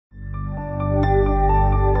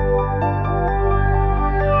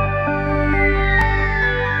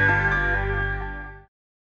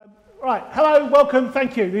welcome,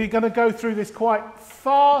 thank you. We're going to go through this quite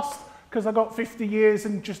fast because I've got 50 years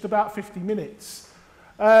and just about 50 minutes.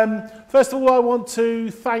 First of all, I want to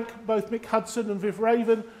thank both Mick Hudson and Viv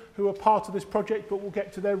Raven, who are part of this project, but we'll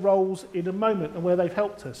get to their roles in a moment and where they've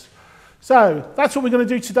helped us. So that's what we're going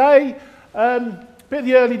to do today. Bit of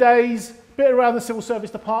the early days, bit around the Civil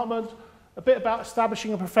Service Department, a bit about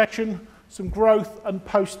establishing a profession, some growth, and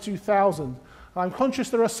post-2000. I'm conscious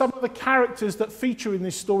there are some of the characters that feature in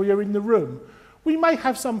this story are in the room. We may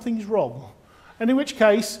have some things wrong, and in which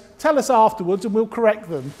case, tell us afterwards and we'll correct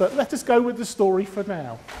them. But let us go with the story for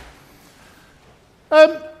now.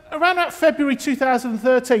 Around about February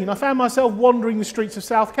 2013, I found myself wandering the streets of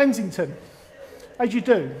South Kensington, as you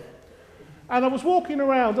do. And I was walking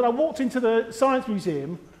around and I walked into the Science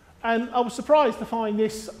Museum and I was surprised to find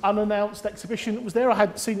this unannounced exhibition that was there. I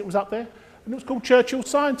hadn't seen it was up there. And it was called Churchill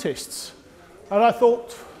Scientists. And I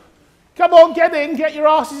thought, come on, get in, get your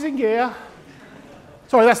asses in gear.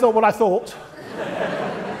 Sorry, that's not what I thought.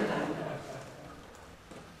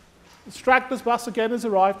 The Stragglers bus again has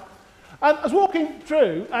arrived. And I was walking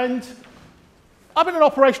through, and I've been an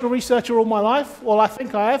operational researcher all my life. Well, I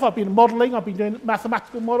think I have. I've been modelling, I've been doing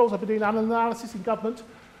mathematical models, I've been doing analysis in government.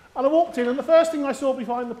 And I walked in, and the first thing I saw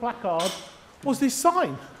behind the placard was this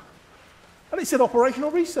sign. And it said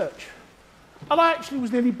operational research. And I actually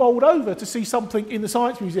was nearly bowled over to see something in the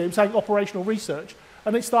Science Museum saying operational research,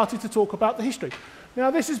 and it started to talk about the history.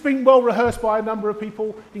 Now, this has been well rehearsed by a number of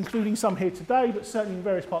people, including some here today, but certainly in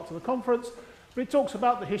various parts of the conference. But it talks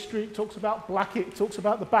about the history, it talks about Blackett, it talks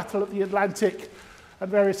about the Battle of the Atlantic and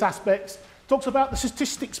various aspects. It talks about the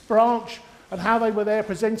statistics branch and how they were there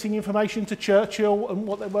presenting information to Churchill and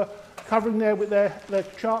what they were covering there with their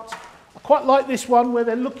charts. I quite like this one where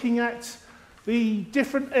they're looking at the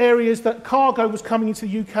different areas that cargo was coming into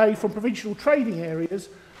the UK from provincial trading areas,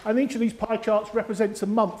 and each of these pie charts represents a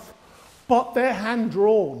month, but they're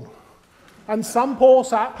hand-drawn. And some poor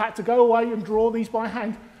sap had to go away and draw these by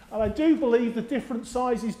hand, and I do believe the different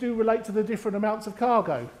sizes do relate to the different amounts of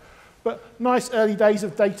cargo. But nice early days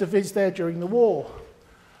of data viz there during the war.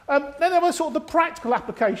 Then there were sort of the practical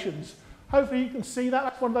applications. Hopefully you can see that.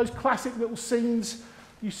 That's one of those classic little scenes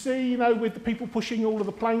you see, you know, with the people pushing all of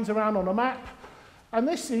the planes around on a map. And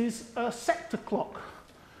this is a sector clock.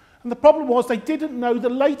 And the problem was they didn't know the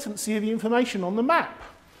latency of the information on the map.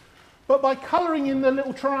 But by colouring in the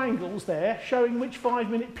little triangles there, showing which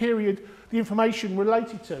 5-minute period the information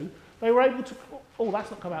related to, they were able to, oh,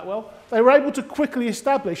 that's not come out well, they were able to quickly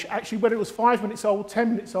establish actually whether it was 5 minutes old,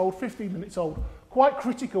 10 minutes old, 15 minutes old. Quite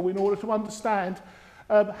critical in order to understand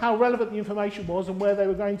how relevant the information was and where they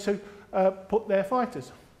were going to put their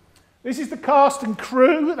fighters. This is the cast and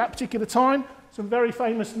crew at that particular time. Some very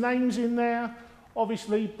famous names in there.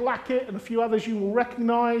 Obviously Blackett and a few others you will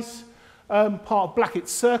recognise. Part of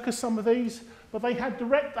Blackett's circus, some of these. But they had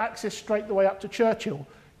direct access straight the way up to Churchill.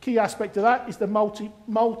 Key aspect of that is the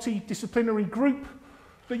multidisciplinary group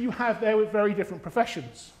that you have there with very different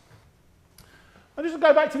professions. And just to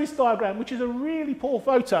go back to this diagram, which is a really poor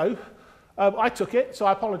photo. I took it, so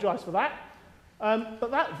I apologise for that.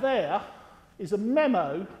 But that there is a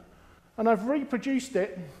memo, and I've reproduced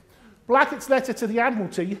it. Blackett's letter to the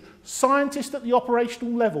Admiralty, scientist at the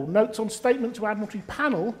operational level, notes on statement to Admiralty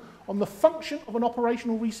panel on the function of an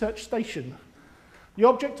operational research station. The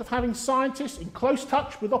object of having scientists in close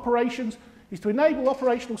touch with operations is to enable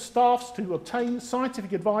operational staffs to obtain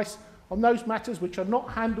scientific advice on those matters which are not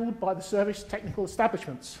handled by the service technical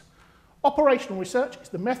establishments. Operational research is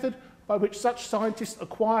the method by which such scientists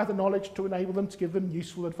acquire the knowledge to enable them to give them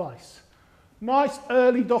useful advice. Nice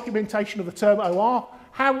early documentation of the term OR,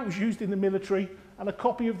 how it was used in the military, and a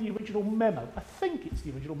copy of the original memo. I think it's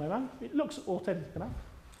the original memo. It looks authentic enough.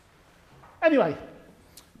 Anyway,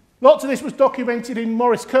 lots of this was documented in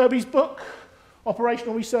Maurice Kirby's book,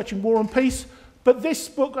 Operational Research in War and Peace, but this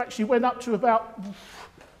book actually went up to about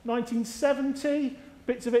 1970.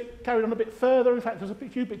 Bits of it carried on a bit further. In fact, there's a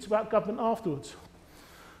few bits about government afterwards.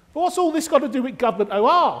 But what's all this got to do with government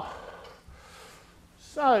OR?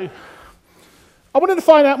 So, I wanted to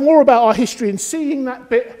find out more about our history, and seeing that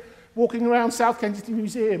bit walking around South Kensington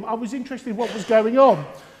Museum, I was interested in what was going on.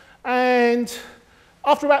 And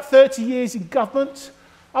after about 30 years in government,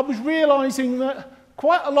 I was realising that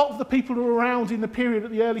quite a lot of the people who were around in the period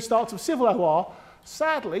at the early starts of civil OR,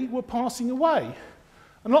 sadly, were passing away.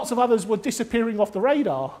 And lots of others were disappearing off the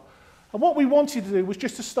radar. And what we wanted to do was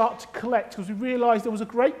just to start to collect, because we realised there was a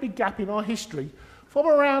great big gap in our history from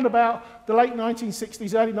around about the late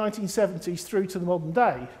 1960s, early 1970s through to the modern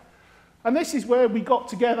day. And this is where we got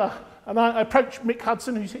together, and I approached Mick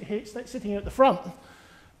Hudson, who's here, sitting here at the front,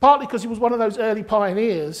 partly because he was one of those early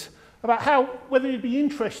pioneers, about whether you'd be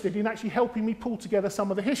interested in actually helping me pull together some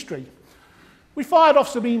of the history. We fired off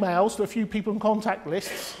some emails to a few people in contact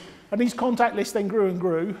lists, and these contact lists then grew and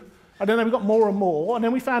grew, and then we got more and more, and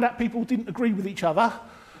then we found out people didn't agree with each other,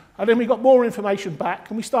 and then we got more information back,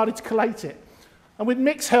 and we started to collate it. And with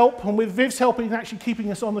Mick's help, and with Viv's help in actually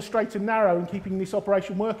keeping us on the straight and narrow and keeping this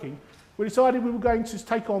operation working, we decided we were going to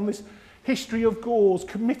take on this history of GORS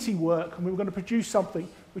committee work, and we were going to produce something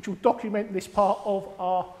which will document this part of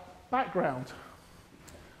our background.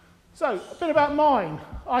 So, a bit about mine.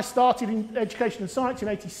 I started in education and science in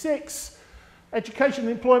 '86, education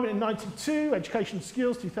and employment in '92, education and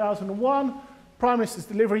skills 2001, Prime Minister's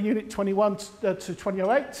Delivery Unit 21 to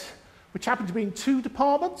 2008, which happened to be in 2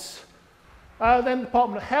 departments, then the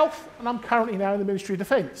Department of Health, and I'm currently now in the Ministry of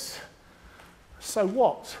Defence. So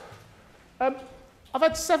what? I've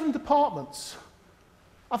had 7 departments.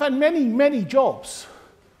 I've had many, many jobs,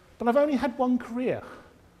 but I've only had one career.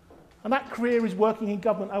 And that career is working in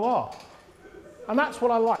government OR. And that's what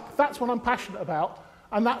I like, that's what I'm passionate about,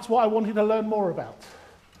 and that's what I wanted to learn more about.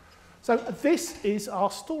 So this is our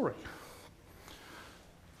story.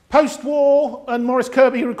 Post-war, and Maurice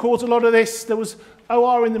Kirby records a lot of this, there was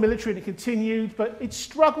OR in the military and it continued, but it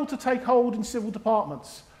struggled to take hold in civil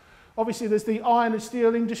departments. Obviously there's the iron and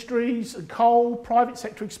steel industries, and coal, private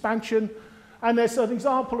sector expansion, and there's an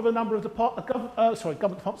example of a number of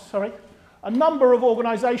a number of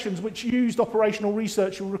organisations which used operational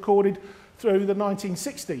research and recorded through the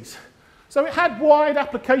 1960s. So it had wide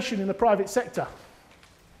application in the private sector.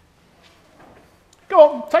 Go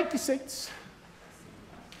on, take your seats.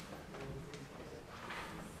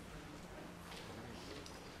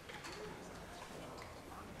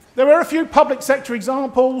 There were a few public sector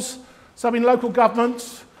examples, some in local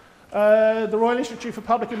governments, the Royal Institute for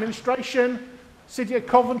Public Administration, City of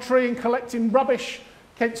Coventry in collecting rubbish,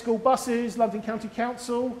 Kent School Buses, London County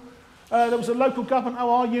Council. There was a local government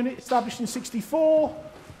OR unit established in '64,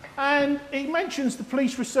 and it mentions the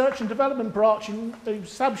Police Research and Development Branch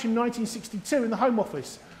established in 1962 in the Home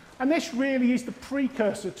Office. And this really is the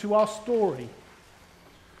precursor to our story.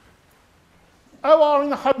 OR in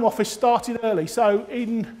the Home Office started early. So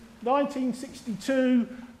in 1962,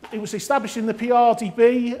 it was established in the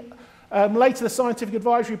PRDB, later the Scientific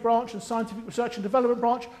Advisory Branch and Scientific Research and Development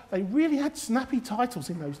Branch. They really had snappy titles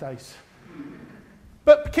in those days.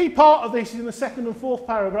 But the key part of this in the 2nd and 4th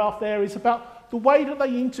paragraph there is about the way that they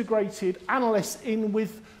integrated analysts in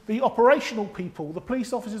with the operational people, the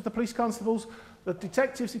police officers, the police constables, the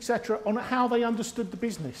detectives, etc., on how they understood the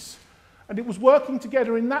business. And it was working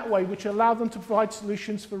together in that way which allowed them to provide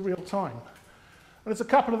solutions for real time. And there's a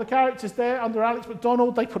couple of the characters there. Under Alex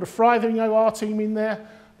MacDonald, they put a thriving OR team in there,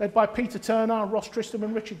 led by Peter Turner, Ross Tristram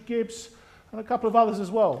and Richard Gibbs, and a couple of others as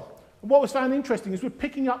well. And what was found interesting is we're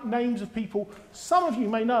picking up names of people some of you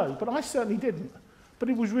may know, but I certainly didn't. But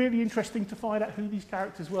it was really interesting to find out who these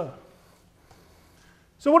characters were.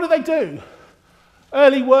 So what did they do?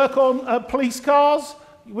 Early work on police cars,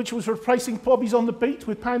 which was replacing Bobbies on the Beat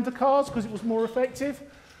with Panda cars because it was more effective.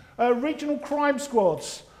 Regional crime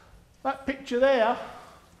squads. That picture there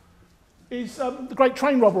is the Great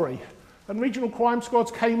Train Robbery. And regional crime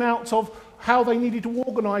squads came out of how they needed to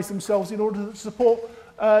organise themselves in order to support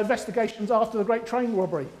investigations after the Great Train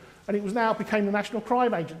Robbery. And it was now became the National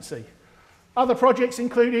Crime Agency. Other projects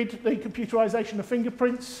included the computerisation of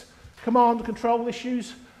fingerprints, command and control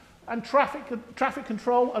issues, and traffic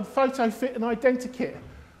control and photo fit and identikit.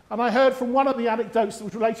 And I heard from one of the anecdotes that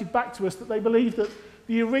was related back to us that they believed that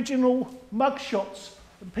the original mugshots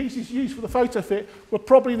and pieces used for the photo fit were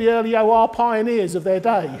probably the early OR pioneers of their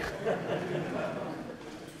day.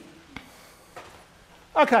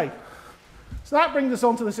 Okay, so that brings us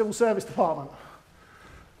on to the Civil Service Department.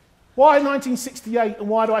 Why 1968 and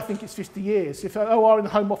why do I think it's 50 years if OR in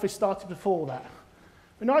the Home Office started before that?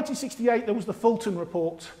 In 1968 there was the Fulton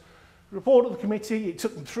Report. The report of the committee, it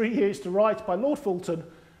took them 3 years to write by Lord Fulton,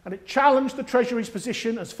 and it challenged the Treasury's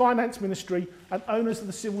position as Finance Ministry and owners of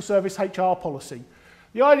the Civil Service HR policy.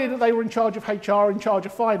 The idea that they were in charge of HR, in charge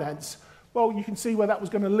of finance, well, you can see where that was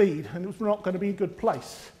going to lead, and it was not going to be a good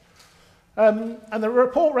place. And the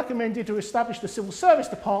report recommended to establish the Civil Service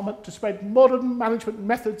Department to spread modern management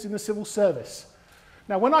methods in the civil service.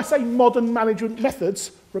 Now, when I say modern management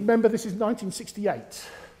methods, remember this is 1968.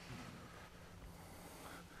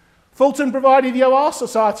 Fulton provided the OR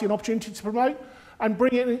Society an opportunity to promote and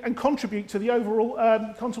bring in and contribute to the overall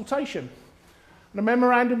consultation. And a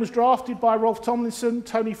memorandum was drafted by Rolf Tomlinson,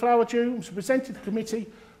 Tony Flowerdew, and was presented to the committee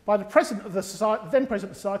by the president of the society, then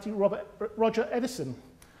president of the society, Roger Edison.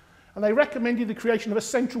 And they recommended the creation of a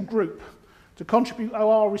central group to contribute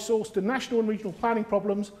OR resource to national and regional planning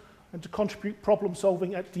problems and to contribute problem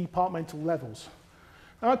solving at departmental levels.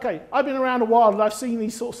 Now, okay, I've been around a while and I've seen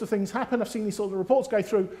these sorts of things happen, I've seen these sorts of reports go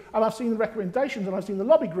through, and I've seen the recommendations and I've seen the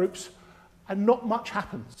lobby groups, and not much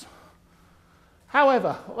happens.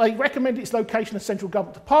 However, they recommend its location as a central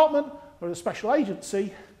government department or a special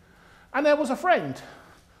agency, and there was a friend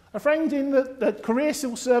in the career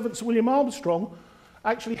civil servant Sir William Armstrong,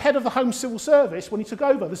 actually head of the Home Civil Service when he took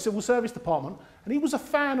over the Civil Service Department, and he was a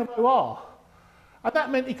fan of OR. And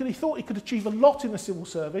that meant he thought he could achieve a lot in the civil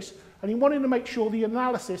service, and he wanted to make sure the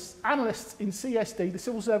analysts in CSD, the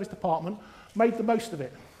Civil Service Department, made the most of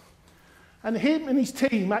it. And him and his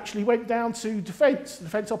team actually went down to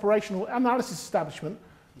Defence Operational Analysis Establishment,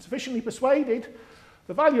 and sufficiently persuaded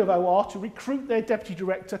the value of OR to recruit their Deputy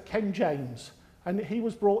Director, Ken James. And he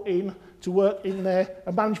was brought in to work in their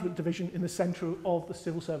management division in the centre of the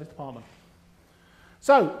Civil Service Department.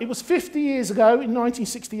 So, it was 50 years ago, in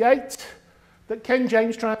 1968, that Ken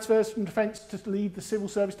James transfers from Defence to lead the Civil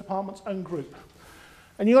Service Department's own group.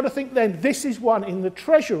 And you've got to think then, this is one in the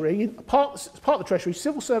Treasury, part of the Treasury,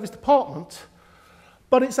 Civil Service Department,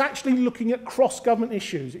 but it's actually looking at cross-government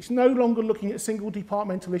issues. It's no longer looking at single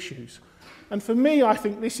departmental issues. And for me, I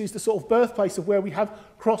think this is the sort of birthplace of where we have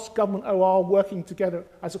cross-government OR working together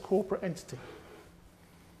as a corporate entity.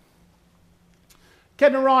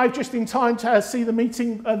 Ken arrived just in time to see the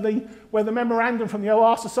meeting where the memorandum from the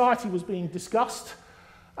OR Society was being discussed.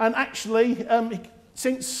 And actually,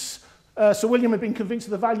 since Sir William had been convinced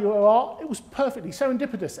of the value of OR, it was perfectly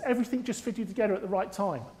serendipitous. Everything just fitted together at the right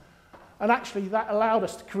time. And actually, that allowed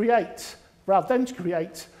us to create, rather than to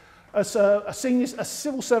create, a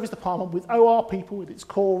civil service department with OR people with its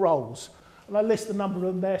core roles. And I list a number of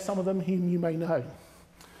them there, some of them whom you may know.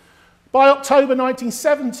 By October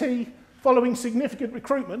 1970, following significant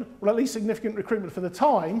recruitment, well, at least significant recruitment for the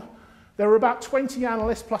time, there were about 20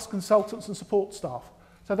 analysts plus consultants and support staff.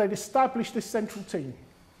 So they'd established this central team.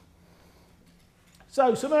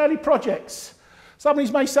 So, some early projects. Some of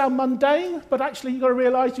these may sound mundane, but actually you've got to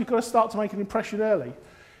realise you've got to start to make an impression early.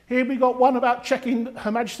 Here we got one about checking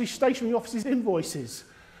Her Majesty's Stationery Office's invoices.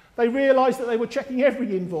 They realised that they were checking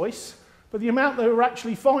every invoice, but the amount they were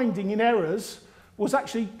actually finding in errors was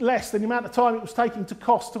actually less than the amount of time it was taking to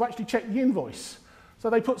cost to actually check the invoice. So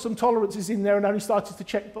they put some tolerances in there and only started to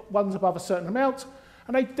check ones above a certain amount,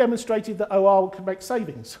 and they demonstrated that OR could make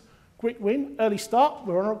savings. Quick win, early start,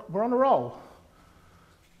 we're on a roll.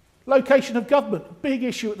 Location of government, big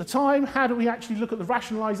issue at the time. How do we actually look at the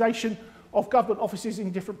rationalisation of government offices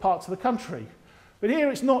in different parts of the country? But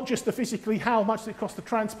here it's not just the physically how much it costs to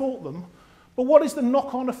transport them, but what is the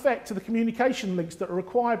knock-on effect to the communication links that are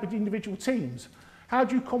required with the individual teams? How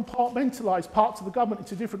do you compartmentalise parts of the government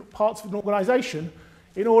into different parts of an organisation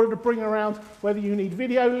in order to bring around whether you need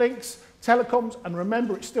video links, telecoms, and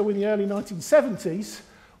remember it's still in the early 1970s,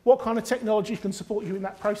 what kind of technology can support you in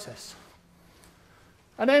that process?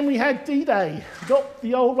 And then we had D-Day, not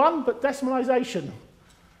the old one, but decimalisation.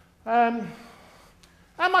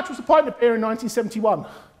 How much was a pint of beer in 1971?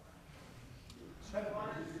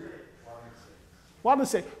 1 and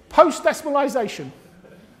 6. Post-decimalisation.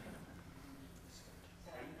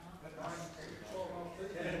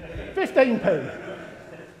 15p.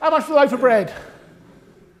 How much for a loaf of bread?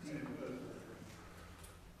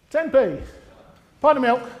 10p. Pint of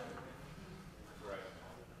milk.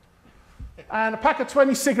 And a pack of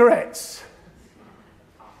 20 cigarettes.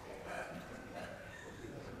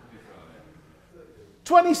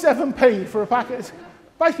 27p for a packet,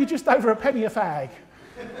 basically just over a penny a fag.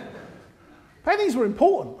 Pennies were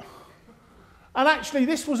important. And actually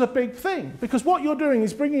this was a big thing, because what you're doing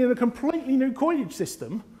is bringing in a completely new coinage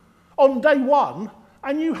system on day one,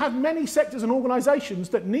 and you have many sectors and organisations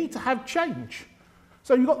that need to have change.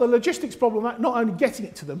 So you've got the logistics problem, not only getting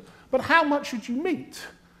it to them, but how much should you meet?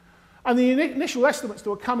 And the initial estimates that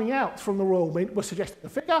were coming out from the Royal Mint were suggesting a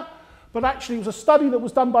figure, but actually it was a study that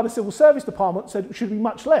was done by the Civil Service Department said it should be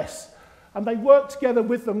much less. And they worked together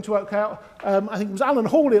with them to work out, I think it was Alan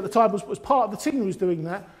Hawley at the time was part of the team who was doing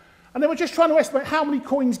that, and they were just trying to estimate how many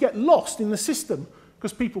coins get lost in the system,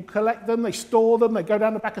 because people collect them, they store them, they go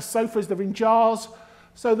down the back of sofas, they're in jars.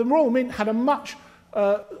 So the Royal Mint had a much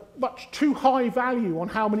too high value on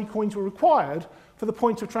how many coins were required for the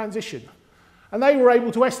point of transition. And they were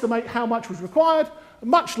able to estimate how much was required,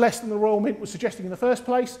 much less than the Royal Mint was suggesting in the first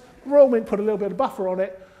place. The Royal Mint put a little bit of buffer on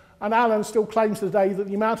it, and Alan still claims today that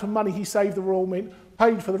the amount of money he saved the Royal Mint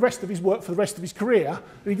paid for the rest of his work for the rest of his career,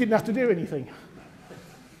 and he didn't have to do anything.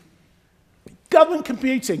 Government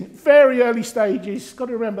computing, very early stages, got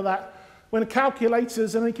to remember that. When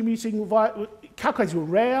calculators and computing, calculators were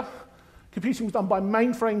rare, computing was done by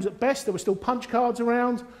mainframes at best, there were still punch cards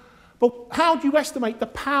around, But how do you estimate the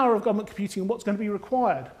power of government computing and what's going to be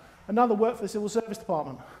required? Another work for the Civil Service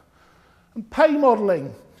Department. And pay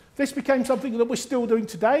modelling. This became something that we're still doing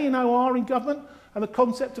today in OR in government, and the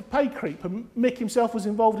concept of pay creep. And Mick himself was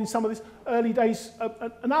involved in some of this early days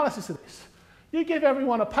analysis of this. You give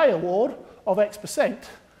everyone a pay award of X%,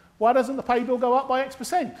 why doesn't the pay bill go up by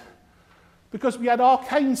X%? Because we had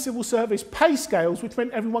arcane civil service pay scales, which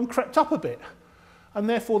meant everyone crept up a bit. And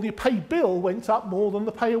therefore the pay bill went up more than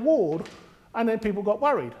the pay award, and then people got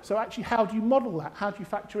worried. So actually, how do you model that? How do you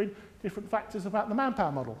factor in different factors about the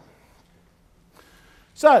manpower model?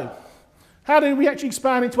 So, how do we actually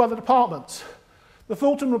expand into other departments? The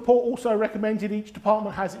Fulton report also recommended each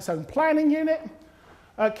department has its own planning unit.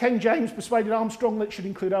 Ken James persuaded Armstrong that it should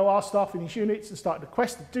include OR staff in his units and started a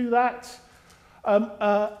quest to do that.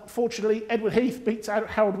 Fortunately, Edward Heath beats out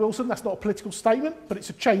Harold Wilson. That's not a political statement, but it's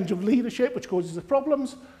a change of leadership which causes the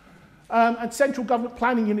problems. And central government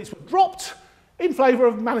planning units were dropped in favour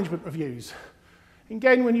of management reviews.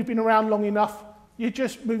 Again, when you've been around long enough, you're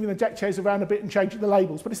just moving the deck chairs around a bit and changing the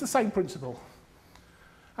labels, but it's the same principle.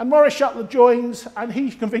 And Maurice Shuttler joins, and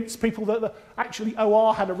he convinced people that actually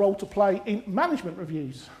OR had a role to play in management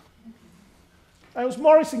reviews. It was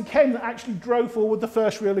Maurice and Ken that actually drove forward the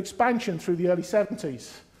first real expansion through the early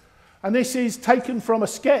 70s. And this is taken from a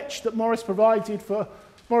sketch that Maurice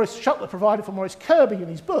Shuttler provided for Maurice Kirby in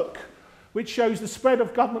his book, which shows the spread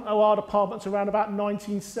of government OR departments around about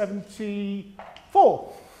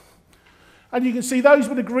 1974. And you can see those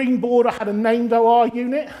with a green border had a named OR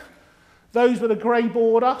unit. Those with a grey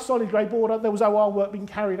border, solid grey border, there was OR work being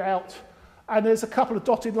carried out. And there's a couple of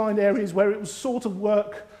dotted line areas where it was sort of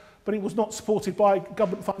work, but it was not supported by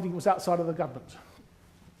government funding, it was outside of the government.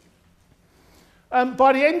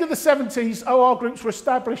 By the end of the 70s, OR groups were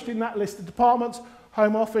established in that list of departments: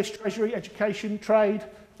 Home Office, Treasury, Education, Trade,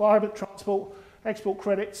 Environment, Transport, Export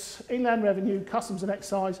Credits, Inland Revenue, Customs and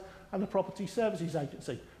Excise, and the Property Services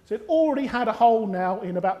Agency. So it already had a hole now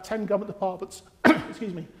in about 10 government departments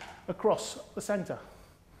excuse me, across the centre.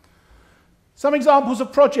 Some examples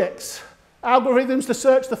of projects: algorithms to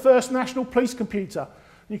search the first national police computer.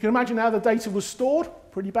 You can imagine how the data was stored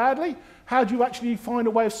pretty badly. How do you actually find a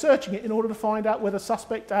way of searching it in order to find out whether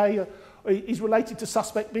suspect A is related to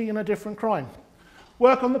suspect B in a different crime?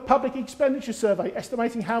 Work on the public expenditure survey,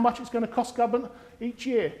 estimating how much it's going to cost government each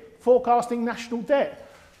year. Forecasting national debt.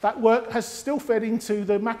 That work has still fed into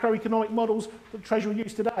the macroeconomic models that the Treasury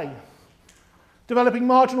use today. Developing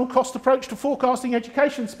marginal cost approach to forecasting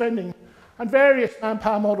education spending, and various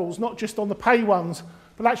manpower models, not just on the pay ones,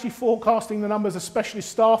 but actually forecasting the numbers of specialist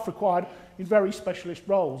staff required in very specialist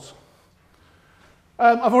roles.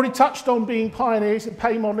 I've already touched on being pioneers in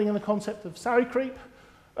pay modelling and the concept of salary creep.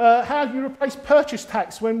 How do you replace purchase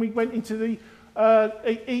tax when we went into the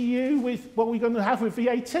EU with what we're going to have with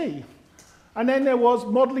VAT? And then there was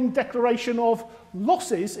modelling declaration of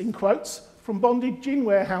losses, in quotes, from bonded gin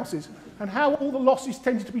warehouses, and how all the losses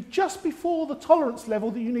tended to be just before the tolerance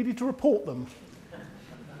level that you needed to report them.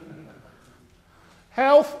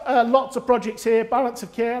 Health, lots of projects here: balance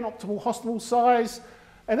of care and optimal hospital size,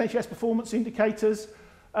 NHS performance indicators,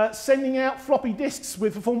 sending out floppy disks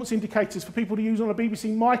with performance indicators for people to use on a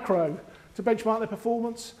BBC Micro to benchmark their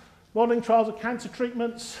performance, modelling trials of cancer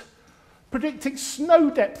treatments, predicting snow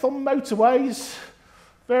depth on motorways,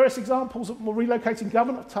 various examples of relocating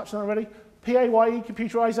government, I've touched on already, PAYE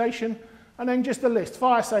computerisation, and then just a list: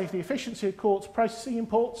 fire safety, efficiency of courts, processing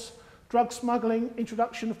imports, drug smuggling,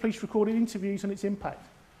 introduction of police recorded interviews and its impact.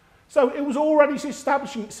 So it was already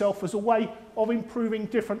establishing itself as a way of improving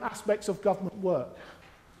different aspects of government work.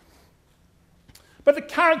 But the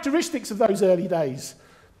characteristics of those early days,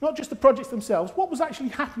 not just the projects themselves, what was actually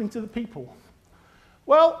happening to the people?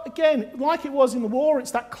 Well, again, like it was in the war,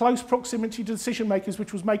 it's that close proximity to decision makers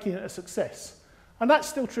which was making it a success. And that's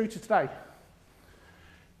still true to today.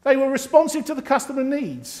 They were responsive to the customer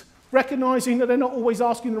needs, recognising that they're not always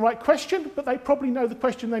asking the right question, but they probably know the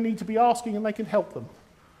question they need to be asking and they can help them.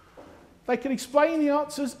 They can explain the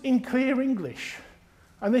answers in clear English.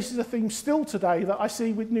 And this is a theme still today that I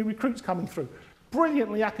see with new recruits coming through.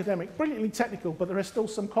 Brilliantly academic, brilliantly technical, but there are still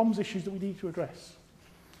some comms issues that we need to address.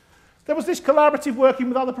 There was this collaborative working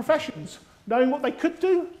with other professions, knowing what they could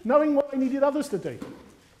do, knowing what they needed others to do.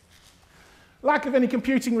 Lack of any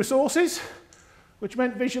computing resources, which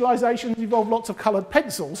meant visualizations involved lots of coloured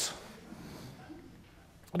pencils.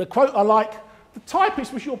 And a quote I like: "The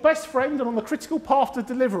typist was your best friend and on the critical path to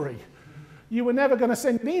delivery. You were never going to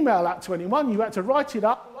send an email out to anyone. You had to write it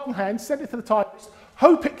up, longhand, send it to the typist,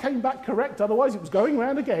 hope it came back correct, otherwise it was going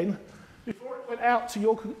round again, before it went out to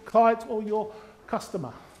your client or your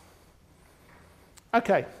customer."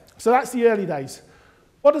 Okay, so that's the early days.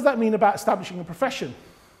 What does that mean about establishing a profession?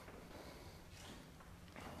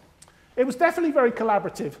 It was definitely very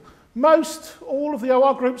collaborative. All of the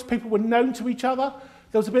OR groups, people were known to each other.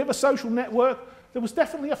 There was a bit of a social network. There was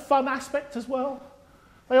definitely a fun aspect as well.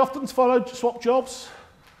 They often followed swap jobs.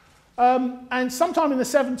 And sometime in the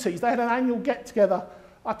 70s, they had an annual get-together.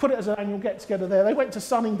 I put it as an annual get-together there. They went to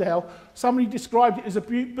Sunningdale. Somebody described it as a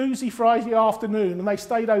boozy Friday afternoon, and they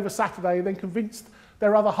stayed over Saturday and then convinced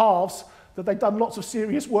their other halves that they'd done lots of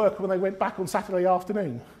serious work when they went back on Saturday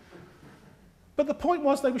afternoon. But the point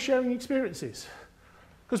was they were sharing experiences,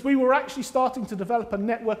 because we were actually starting to develop a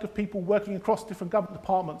network of people working across different government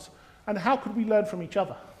departments, and how could we learn from each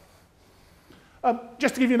other?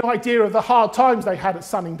 Just to give you an idea of the hard times they had at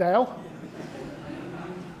Sunningdale.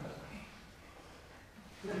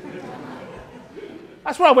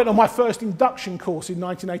 That's where I went on my first induction course in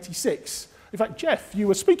 1986. In fact, Jeff, you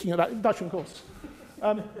were speaking at that induction course.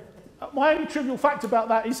 My only trivial fact about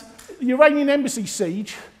that is the Iranian embassy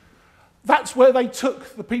siege, that's where they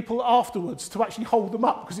took the people afterwards to actually hold them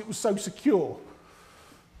up because it was so secure.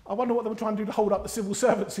 I wonder what they were trying to do to hold up the civil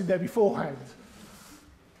servants in there beforehand.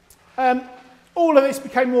 All of this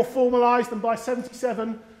became more formalised, and by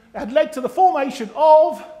 77, it had led to the formation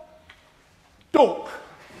of DORC.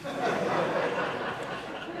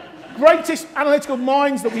 Greatest analytical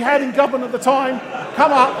minds that we had in government at the time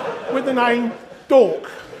come up with the name DORC.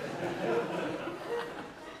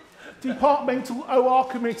 Departmental OR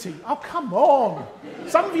Committee. Oh, come on.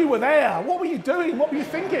 Some of you were there. What were you doing? What were you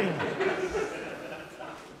thinking?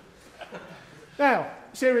 Now,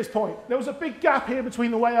 serious point. There was a big gap here between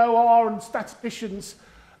the way OR and statisticians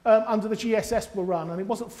under the GSS were run, and it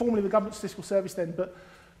wasn't formally the Government Statistical Service then, but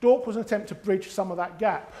DORC was an attempt to bridge some of that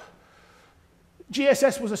gap.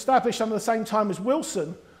 GSS was established under the same time as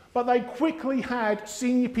Wilson, but they quickly had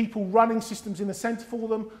senior people running systems in the centre for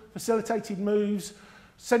them, facilitated moves,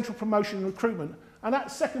 central promotion and recruitment. And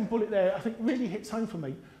that second bullet there, I think, really hits home for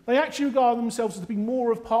me. They actually regard themselves as being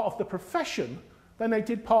more of part of the profession than they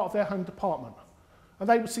did part of their home department. And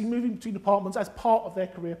they would see moving between departments as part of their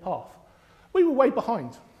career path. We were way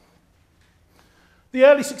behind. The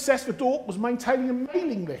early success for DORC was maintaining a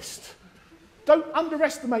mailing list. Don't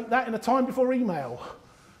underestimate that in a time before email,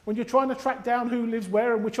 when you're trying to track down who lives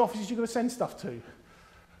where and which offices you're going to send stuff to.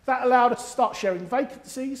 That allowed us to start sharing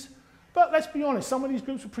vacancies, but let's be honest, some of these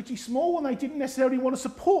groups were pretty small and they didn't necessarily want to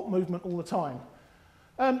support movement all the time.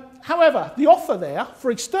 However, the offer there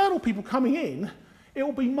for external people coming in, it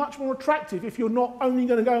will be much more attractive if you're not only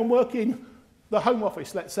going to go and work in the Home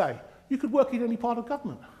Office, let's say. You could work in any part of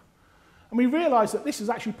government. And we realised that this is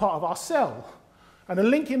actually part of our cell. And a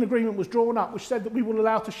linking agreement was drawn up which said that we would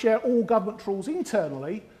allow to share all government tools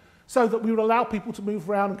internally so that we would allow people to move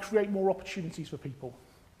around and create more opportunities for people.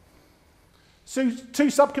 So 2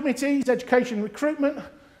 subcommittees, education and recruitment,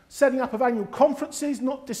 setting up of annual conferences,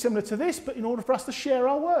 not dissimilar to this, but in order for us to share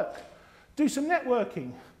our work, do some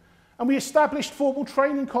networking. And we established formal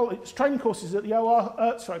training courses at the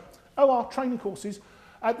OR training courses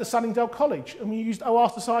at the Sunningdale College, and we used OR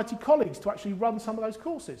Society colleagues to actually run some of those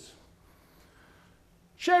courses.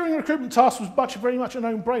 Sharing recruitment tasks was very much a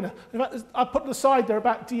no-brainer. In fact, I put the slide there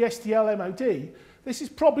about DSTL MOD. This is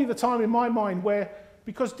probably the time in my mind where,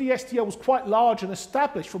 because DSTL was quite large and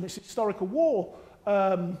established from its historical war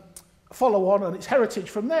follow-on and its heritage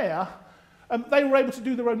from there, they were able to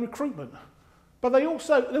do their own recruitment. But there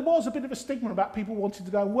was a bit of a stigma about people wanting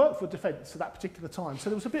to go and work for defence at that particular time,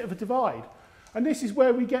 so there was a bit of a divide. And this is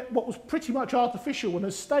where we get what was pretty much artificial and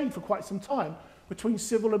has stayed for quite some time, between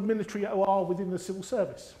civil and military OR within the civil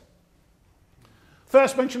service.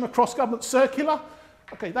 First mention of cross-government circular.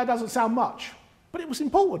 Okay, that doesn't sound much, but it was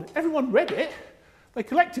important. Everyone read it, they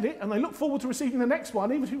collected it, and they looked forward to receiving the next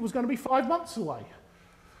one, even if it was going to be 5 months away.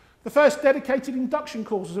 The first dedicated induction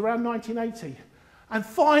course was around 1980. And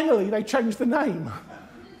finally, they changed the name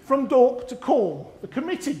from DORC to CORM, the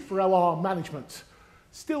Committee for OR Management.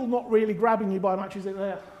 Still not really grabbing you by much, is it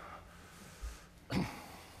there?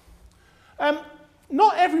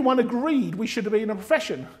 Not everyone agreed we should be in a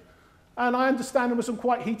profession. And I understand there were some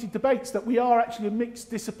quite heated debates that we are actually a mixed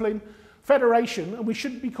discipline federation and we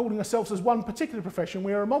shouldn't be calling ourselves as one particular profession,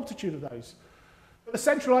 we are a multitude of those. But the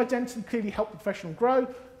central identity clearly helped the profession grow,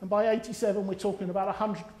 and by 87 we're talking about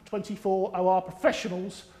 124 OR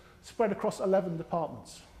professionals spread across 11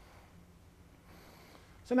 departments.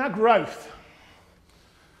 So now growth.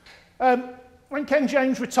 When Ken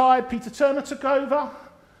James retired, Peter Turner took over,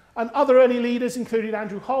 and other early leaders included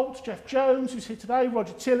Andrew Holt, Jeff Jones, who's here today,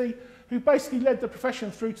 Roger Tilley, who basically led the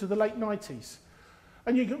profession through to the late 90s.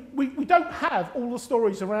 And we don't have all the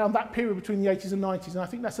stories around that period between the 80s and 90s, and I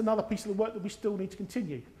think that's another piece of the work that we still need to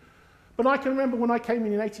continue. But I can remember when I came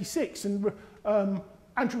in '86, and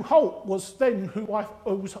Andrew Holt was then who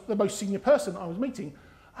was the most senior person I was meeting,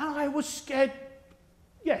 and I was scared.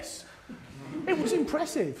 Yes, it was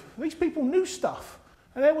impressive. These people knew stuff,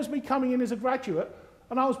 and there was me coming in as a graduate,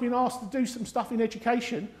 and I was being asked to do some stuff in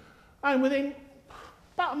education, and within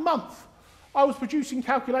about a month, I was producing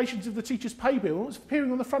calculations of the teacher's pay bill, and it was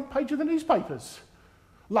appearing on the front page of the newspapers.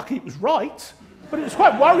 Lucky it was right, but it was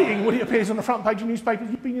quite worrying when it appears on the front page of newspapers.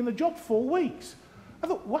 You've been in the job 4 weeks. I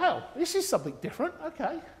thought, wow, this is something different.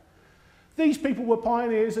 Okay. These people were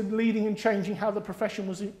pioneers and leading and changing how the profession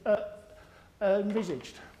was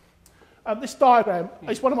envisaged. This diagram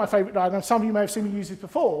is one of my favourite diagrams. Some of you may have seen me use this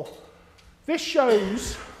before. This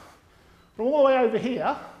shows from all the way over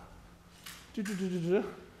here.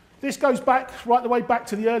 This goes back right the way back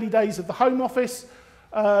to the early days of the Home Office,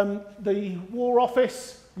 the War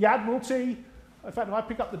Office, the Admiralty. In fact, if I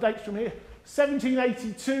pick up the dates from here,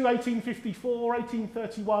 1782, 1854,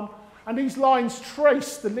 1831, and these lines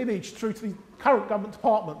trace the lineage through to the current government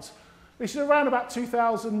departments. This is around about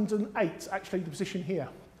 2008, actually, the position here.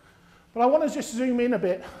 But I want to just zoom in a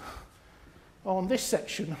bit on this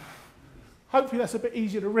section. Hopefully that's a bit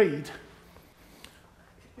easier to read.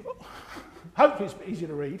 Hopefully it's a bit easier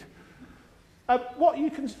to read. What you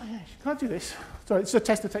can I do this? Sorry, it's a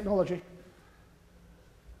test of technology.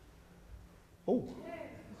 Oh,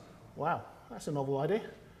 wow, that's a novel idea.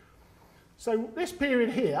 So this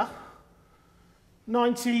period here,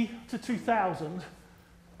 90 to 2000,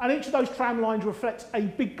 and each of those tram lines reflects a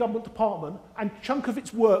big government department and a chunk of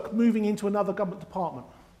its work moving into another government department.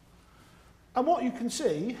 And what you can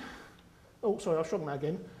see, oh, sorry, I'll shrunk that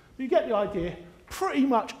again, but you get the idea, pretty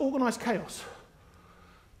much organised chaos.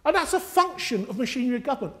 And that's a function of machinery of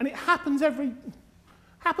government, and it happens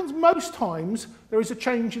most times there is a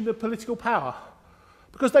change in the political power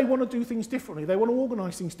because they want to do things differently, they want to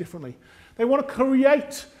organise things differently, they want to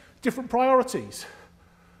create different priorities.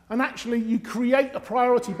 And actually you create a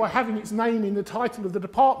priority by having its name in the title of the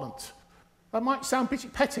department. That might sound a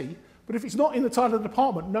bit petty, but if it's not in the title of the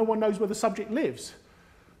department, no one knows where the subject lives.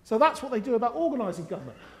 So that's what they do about organising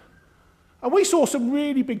government. And we saw some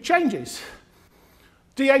really big changes.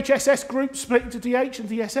 DHSS group split into DH and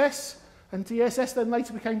DSS, and DSS then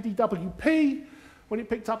later became DWP when it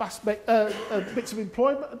picked up bits of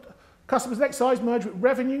employment. Customs and Excise merged with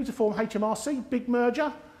Revenue to form HMRC, big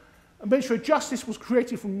merger. And Ministry of Justice was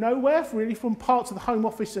created from nowhere, really from parts of the Home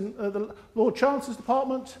Office and the Lord Chancellor's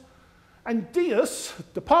Department. And DIUS,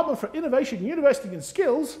 Department for Innovation, University and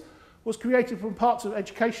Skills, was created from parts of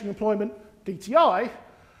Education and Employment, DTI,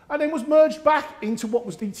 and then was merged back into what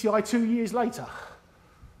was DTI 2 years later.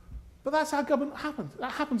 But that's how government happens.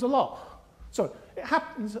 That happens a lot. So it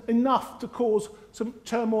happens enough to cause some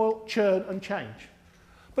turmoil, churn and change.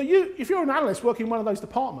 But if you're an analyst working in one of those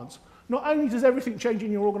departments, not only does everything change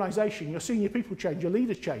in your organisation, your senior people change, your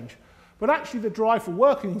leaders change, but actually the drive for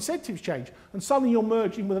work and incentives change, and suddenly you're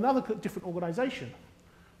merging with another different organisation.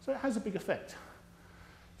 So it has a big effect.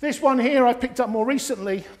 This one here I picked up more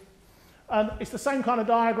recently, and it's the same kind of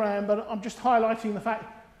diagram, but I'm just highlighting the fact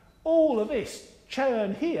all of this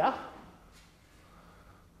churn here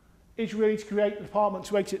is really to create the department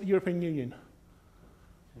to exit the European Union.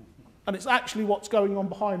 And it's actually what's going on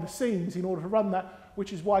behind the scenes in order to run that,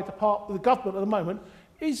 which is why the government at the moment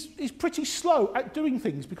is pretty slow at doing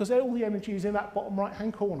things because all the energy is in that bottom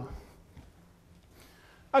right-hand corner.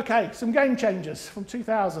 Okay, some game changers from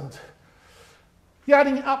 2000. The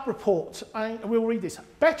Adding It Up report, and we'll read this.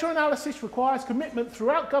 Better analysis requires commitment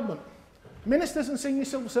throughout government. Ministers and senior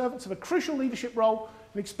civil servants have a crucial leadership role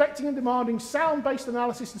in expecting and demanding sound-based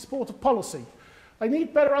analysis in support of policy. They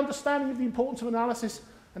need better understanding of the importance of analysis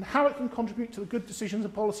and how it can contribute to the good decisions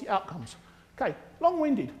and policy outcomes. Okay,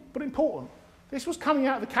 long-winded, but important. This was coming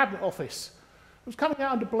out of the Cabinet Office. It was coming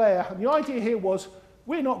out under Blair, and the idea here was,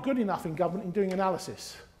 we're not good enough in government in doing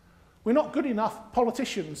analysis. We're not good enough,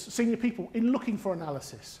 politicians, senior people, in looking for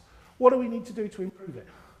analysis. What do we need to do to improve it?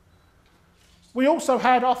 We also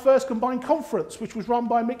had our first combined conference, which was run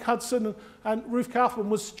by Mick Hudson, and Ruth Kaufman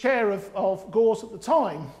was chair of GORS at the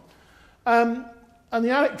time. And the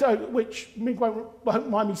anecdote, which Mick won't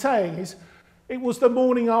mind me saying, is it was the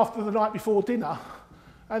morning after the night before dinner,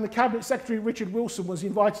 and the Cabinet Secretary, Richard Wilson, was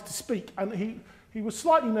invited to speak, and he was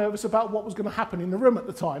slightly nervous about what was going to happen in the room at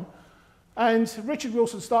the time. And Richard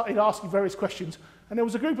Wilson started asking various questions, and there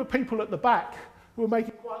was a group of people at the back who were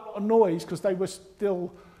making quite a lot of noise because they were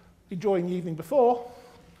still enjoying the evening before.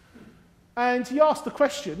 And he asked the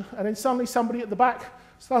question, and then suddenly somebody at the back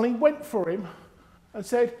suddenly went for him and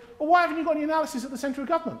said, well, why haven't you got any analysis at the centre of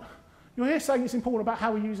government? You're here saying it's important about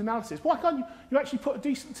how we use analysis. Why can't you actually put a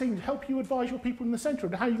decent team to help you advise your people in the centre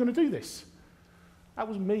on how you're going to do this? That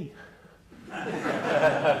was me.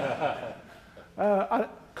 A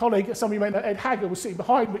colleague, some of you may know, Ed Hagger, was sitting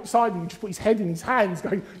beside me and just put his head in his hands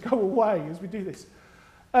going, go away as we do this.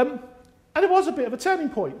 And it was a bit of a turning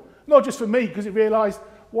point, not just for me, because it realised,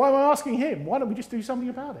 why am I asking him? Why don't we just do something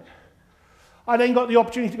about it? I then got the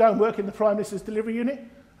opportunity to go and work in the Prime Minister's delivery unit, and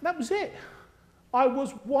that was it. I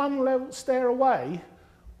was one level stare away,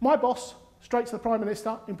 my boss, straight to the Prime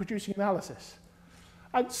Minister in producing analysis.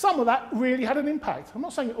 And some of that really had an impact. I'm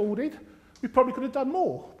not saying it all did. We probably could have done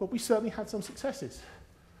more, but we certainly had some successes.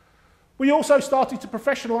 We also started to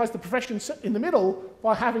professionalise the profession in the middle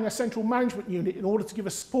by having a central management unit in order to give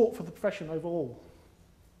us support for the profession overall.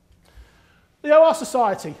 The OR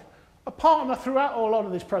Society, a partner throughout a lot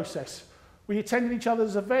of this process. We attended each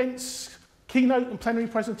other's events, keynote and plenary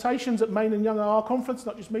presentations at Main and Young OR Conference,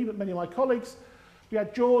 not just me, but many of my colleagues. We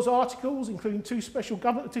had GORS articles, including 2 special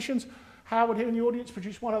government editions. Howard here in the audience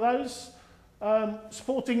produced one of those.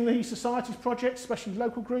 Supporting the Society's projects, especially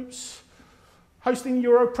local groups. Hosting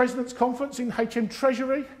Euro President's Conference in HM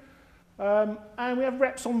Treasury. And we have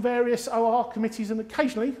reps on various OR committees, and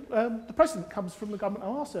occasionally the President comes from the Government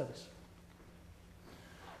OR Service.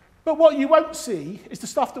 But what you won't see is the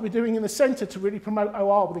stuff that we're doing in the centre to really promote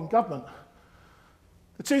OR within government.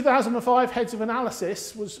 The 2005 Heads of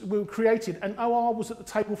Analysis were created, and OR was at the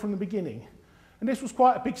table from the beginning. And this was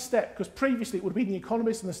quite a big step, because previously it would have been the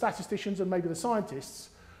economists and the statisticians and maybe the scientists,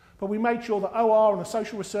 but we made sure that OR and the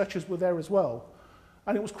social researchers were there as well.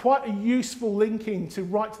 And it was quite a useful linking to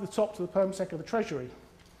right to the top to the Permanent Secretary of the Treasury.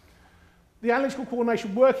 The Analytical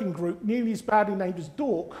Coordination Working Group, nearly as badly named as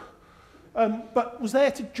DORC, but was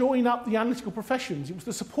there to join up the analytical professions. It was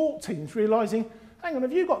the support teams realising, hang on,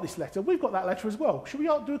 have you got this letter? We've got that letter as well. Should we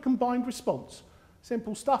do a combined response?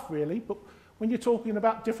 Simple stuff, really, but when you're talking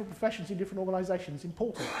about different professions in different organisations,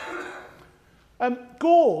 important.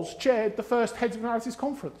 GORS chaired the first Heads of Analysis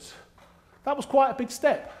Conference. That was quite a big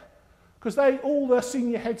step, because all the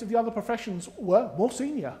senior heads of the other professions were more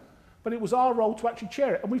senior, but it was our role to actually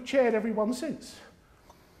chair it, and we've chaired every one since.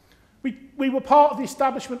 We were part of the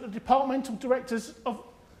establishment of the Departmental Directors of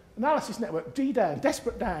Analysis Network, DDAN,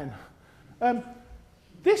 Desperate Dan.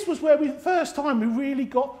 This was where the first time we really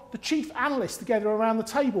got the chief analysts together around the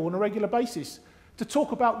table on a regular basis to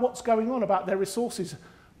talk about what's going on, about their resources,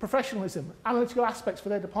 professionalism, analytical aspects for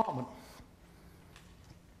their department.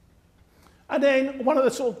 And then one of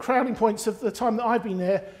the sort of crowning points of the time that I've been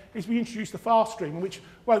there is we introduced the fast stream, which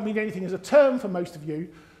won't mean anything as a term for most of you,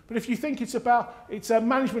 but if you think it's a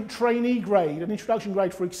management trainee grade, an introduction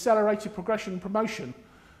grade for accelerated progression and promotion.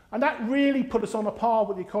 And that really put us on a par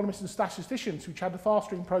with the economists and statisticians, which had the fast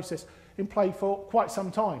stream process in play for quite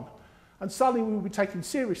some time. And suddenly we would be taken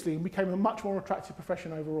seriously and became a much more attractive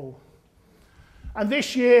profession overall. And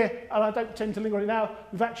this year, and I don't tend to linger on it now,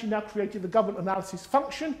 we've actually now created the government analysis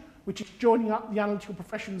function, which is joining up the analytical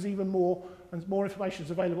professions even more, and more information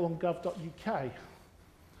is available on gov.uk.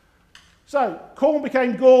 So, Corn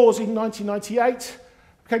became GORS in 1998,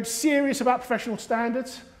 became serious about professional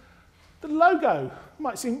standards. The logo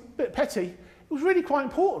might seem a bit petty, it was really quite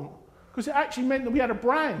important, because it actually meant that we had a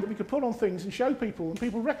brand that we could put on things and show people, and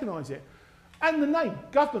people recognise it. And the name,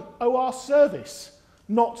 Government OR Service,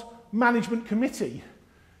 not Management Committee.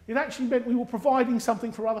 It actually meant we were providing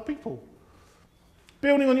something for other people.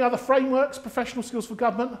 Building on the other frameworks, professional skills for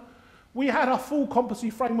government, we had our full competency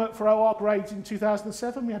framework for OR grades in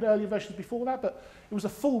 2007. We had earlier versions before that, but it was a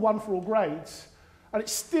full one for all grades. And it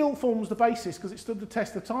still forms the basis, because it stood the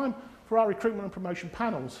test of time, for our recruitment and promotion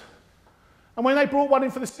panels. And when they brought one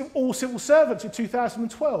in for all civil servants in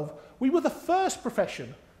 2012, we were the first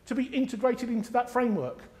profession to be integrated into that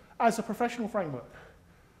framework as a professional framework.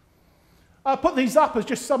 I put these up as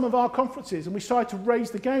just some of our conferences, and we tried to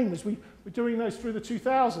raise the game as we were doing those through the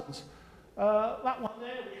 2000s. That one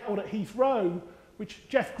there we held at Heathrow, which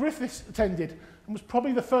Jeff Griffiths attended, and was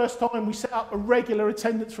probably the first time we set up a regular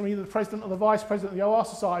attendance from either the president or the vice president of the OR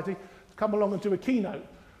Society to come along and do a keynote.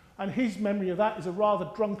 And his memory of that is a rather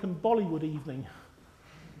drunken Bollywood evening.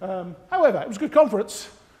 However, it was a good conference.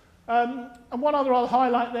 And one other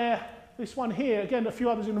highlight there, this one here, again, a few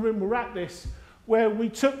others in the room were at this, where we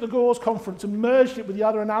took the GORS conference and merged it with the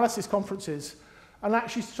other analysis conferences and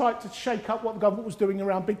actually tried to shake up what the government was doing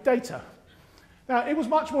around big data. Now, it was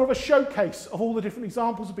much more of a showcase of all the different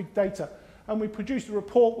examples of big data, and we produced a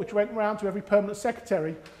report which went around to every permanent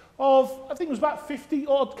secretary of, I think it was about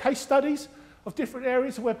 50-odd case studies of different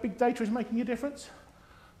areas where big data is making a difference.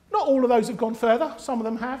 Not all of those have gone further, some of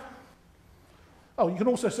them have. Oh, you can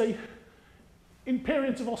also see, in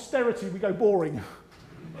periods of austerity, we go boring.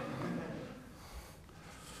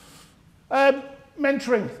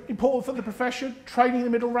 Mentoring, important for the profession, training the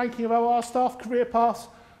middle ranking of OR staff, career paths,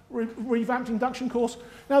 revamped induction course.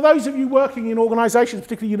 Now, those of you working in organisations,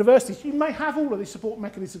 particularly universities, you may have all of these support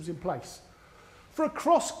mechanisms in place. For a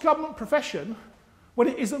cross-government profession, when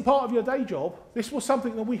it isn't part of your day job, this was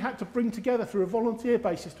something that we had to bring together through a volunteer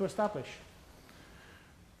basis to establish.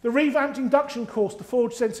 The revamped induction course, the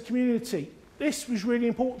Forge Sense of Community, this was really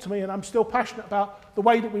important to me, and I'm still passionate about the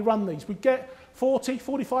way that we run these. We get 40,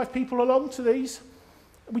 45 people along to these,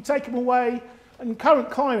 we take them away, and in current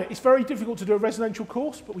climate, it's very difficult to do a residential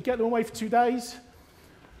course, but we get them away for 2 days,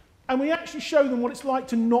 and we actually show them what it's like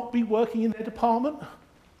to not be working in their department,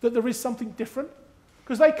 that there is something different,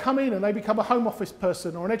 because they come in and they become a home office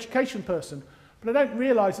person or an education person, but they don't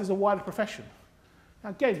realise there's a wider profession. Now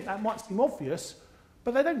again, that might seem obvious,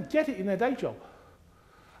 but they don't get it in their day job.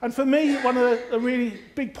 And for me, one of the really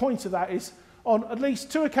big points of that is, on at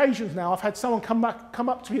least 2 occasions now, I've had someone come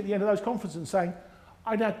up to me at the end of those conferences and saying,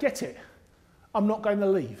 I now get it, I'm not going to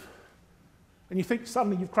leave. And you think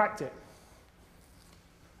suddenly you've cracked it.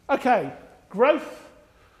 Okay, growth,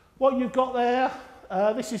 what you've got there,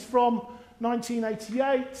 this is from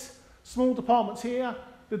 1988, small departments here.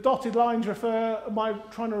 The dotted lines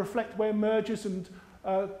trying to reflect where mergers and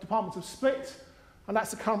departments have split, and that's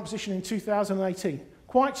the current position in 2018.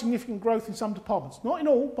 Quite significant growth in some departments, not in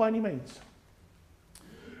all by any means.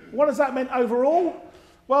 What has that meant overall?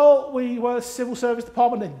 Well, we were civil service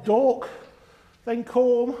department, then DORC, then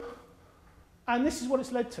CORM, and this is what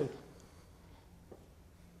it's led to.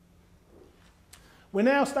 We're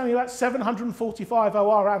now standing at about 745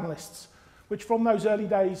 OR analysts, which from those early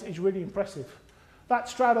days is really impressive. That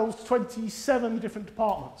straddles 27 different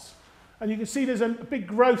departments. And you can see there's a big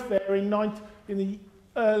growth there in the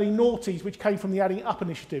early noughties, which came from the Adding Up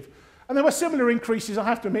initiative. And there were similar increases, I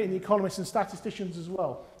have to admit, in the economists and statisticians as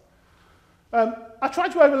well. I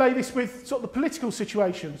tried to overlay this with sort of the political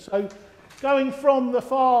situation. So going from the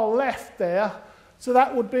far left there, so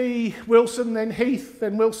that would be Wilson, then Heath,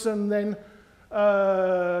 then Wilson, then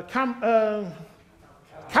Callaghan,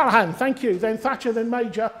 thank you, then Thatcher, then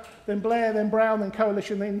Major, then Blair, then Brown, then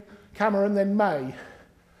Coalition, then Cameron, then May.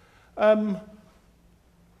 And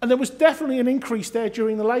there was definitely an increase there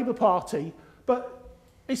during the Labour Party, but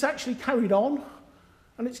it's actually carried on,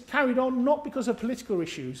 and it's carried on not because of political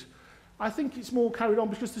issues. I think it's more carried on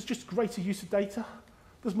because there's just greater use of data.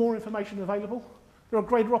 There's more information available. There are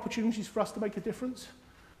greater opportunities for us to make a difference.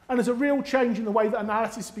 And there's a real change in the way that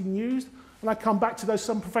analysis is being used, and I come back to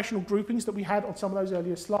some professional groupings that we had on some of those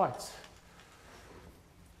earlier slides.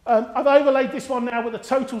 I've overlaid this one now with the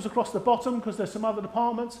totals across the bottom because there's some other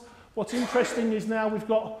departments. What's interesting is now we've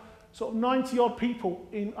got sort of 90-odd people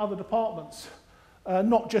in other departments,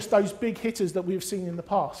 not just those big hitters that we've seen in the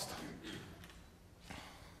past.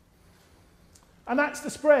 And that's the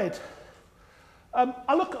spread.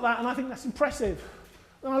 I look at that and I think that's impressive.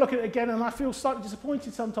 Then I look at it again and I feel slightly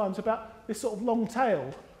disappointed sometimes about this sort of long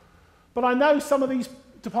tail. But I know some of these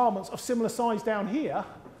departments of similar size down here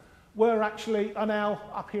are now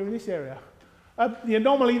up here in this area. The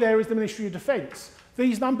anomaly there is the Ministry of Defence.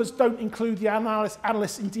 These numbers don't include the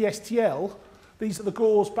analysts in DSTL. These are the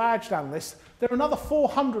GORS badged analysts. There are another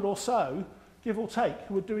 400 or so, give or take,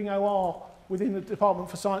 who are doing OR within the Department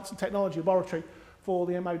for Science and Technology Laboratory for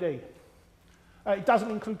the MOD. It doesn't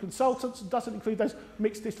include consultants, it doesn't include those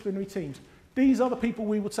mixed disciplinary teams. These are the people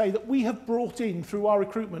we would say that we have brought in through our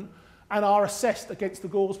recruitment and are assessed against the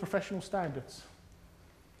GORS professional standards.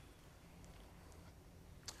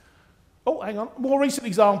 Oh, hang on, more recent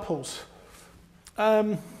examples.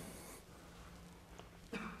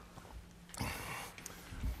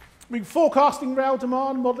 Forecasting rail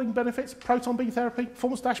demand, modelling benefits, proton beam therapy,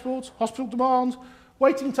 performance dashboards, hospital demand,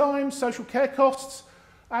 waiting times, social care costs,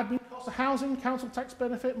 admin costs of housing, council tax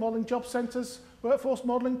benefit, modelling job centres, workforce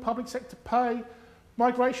modelling, public sector pay,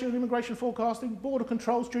 migration and immigration forecasting, border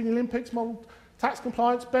controls during the Olympics, model tax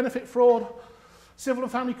compliance, benefit fraud, civil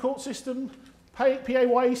and family court system,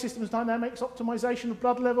 PAYE systems dynamics, optimisation of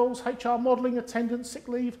blood levels, HR modelling, attendance, sick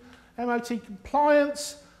leave, MOT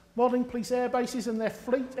compliance, modelling police air bases and their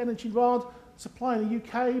fleet, energy demand, supply in the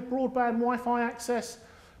UK, broadband Wi-Fi access,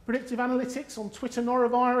 predictive analytics on Twitter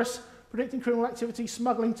norovirus, predicting criminal activity,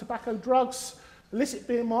 smuggling tobacco drugs, illicit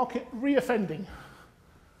beer market, reoffending.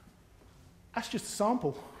 That's just a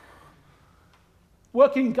sample.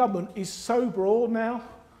 Working in government is so broad now.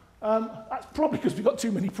 That's probably because we've got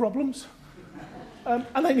too many problems.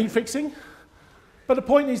 And they need fixing. But the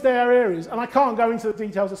point is there are areas, and I can't go into the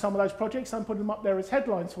details of some of those projects, I'm putting them up there as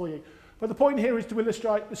headlines for you. But the point here is to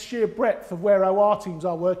illustrate the sheer breadth of where OR teams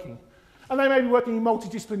are working. And they may be working in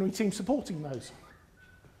multidisciplinary teams supporting those.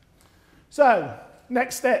 So,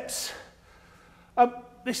 next steps.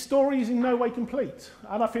 This story is in no way complete,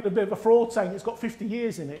 and I feel a bit of a fraud saying it's got 50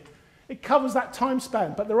 years in it. It covers that time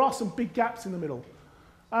span, but there are some big gaps in the middle.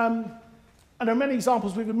 And there are many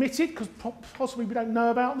examples we've omitted because possibly we don't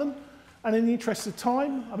know about them. And in the interest of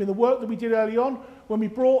time, I mean, the work that we did early on, when we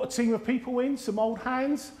brought a team of people in, some old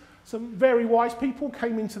hands, some very wise people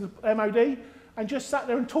came into the MOD and just sat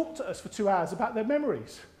there and talked to us for 2 hours about their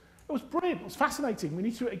memories. It was brilliant, it was fascinating, we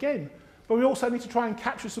need to do it again. But we also need to try and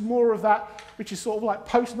capture some more of that, which is sort of like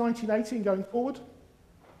post-1980 and going forward.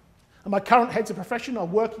 And my current heads of profession are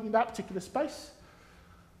working in that particular space.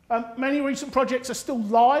 Many recent projects are still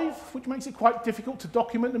live, which makes it quite difficult to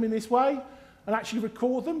document them in this way and actually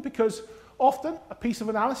record them, because often a piece of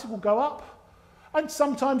analysis will go up, and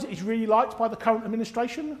sometimes it is really liked by the current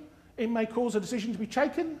administration. It may cause a decision to be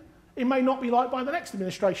taken. It may not be liked by the next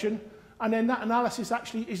administration, and then that analysis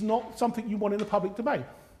actually is not something you want in the public domain.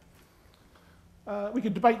 We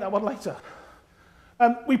can debate that one later.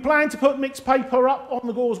 We plan to put mixed paper up on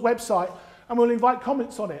the GORS website, and we'll invite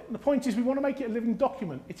comments on it. And the point is we want to make it a living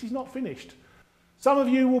document. It is not finished. Some of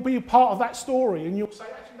you will be a part of that story, and you'll say,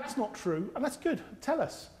 actually, that's not true, and that's good. Tell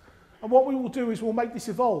us. And what we will do is we'll make this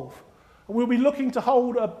evolve. And we'll be looking to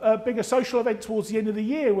hold a bigger social event towards the end of the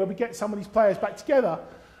year where we get some of these players back together,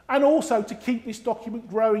 and also to keep this document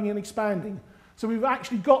growing and expanding. So we've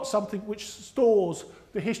actually got something which stores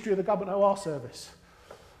the history of the government OR service.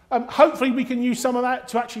 Hopefully we can use some of that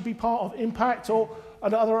to actually be part of Impact or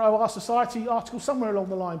another OR Society article somewhere along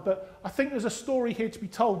the line, but I think there's a story here to be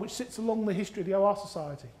told which sits along the history of the OR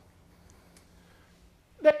Society.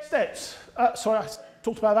 Next steps. Sorry, I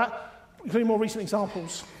talked about that, including more recent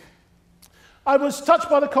examples. I was touched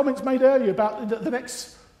by the comments made earlier about the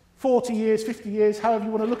next 40 years, 50 years, however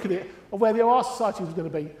you want to look at it, of where the OR Society was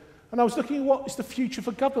going to be. And I was looking at what is the future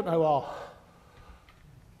for government OR.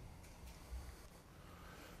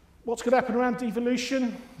 What's going to happen around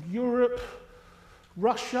devolution, Europe,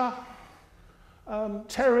 Russia,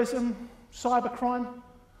 terrorism, cybercrime?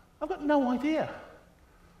 I've got no idea.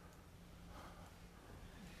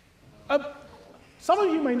 Some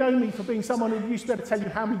of you may know me for being someone who used to be able to tell you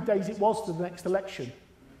how many days it was to the next election.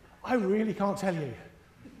 I really can't tell you.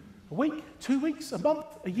 A week, 2 weeks, a month,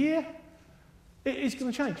 a year? It is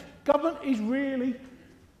going to change. Government is really,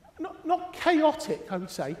 not chaotic, I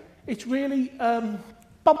would say. It's really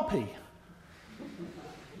bumpy.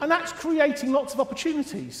 And that's creating lots of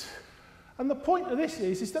opportunities. And the point of this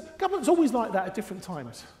is that government's always like that at different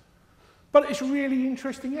times. But it's a really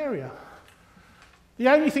interesting area. The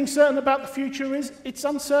only thing certain about the future is it's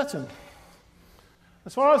uncertain.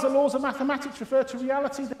 As far as the laws of mathematics refer to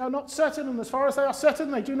reality, they are not certain, and as far as they are certain,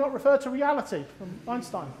 they do not refer to reality, from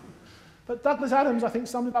Einstein. But Douglas Adams, I think,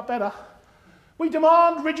 summed it up better. We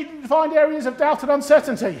demand rigidly defined areas of doubt and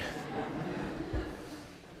uncertainty.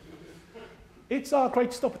 It's our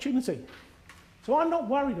greatest opportunity. So I'm not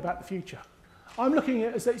worried about the future. I'm looking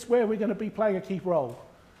at it as it's where we're going to be playing a key role,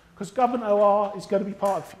 because government OR is going to be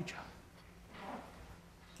part of the future.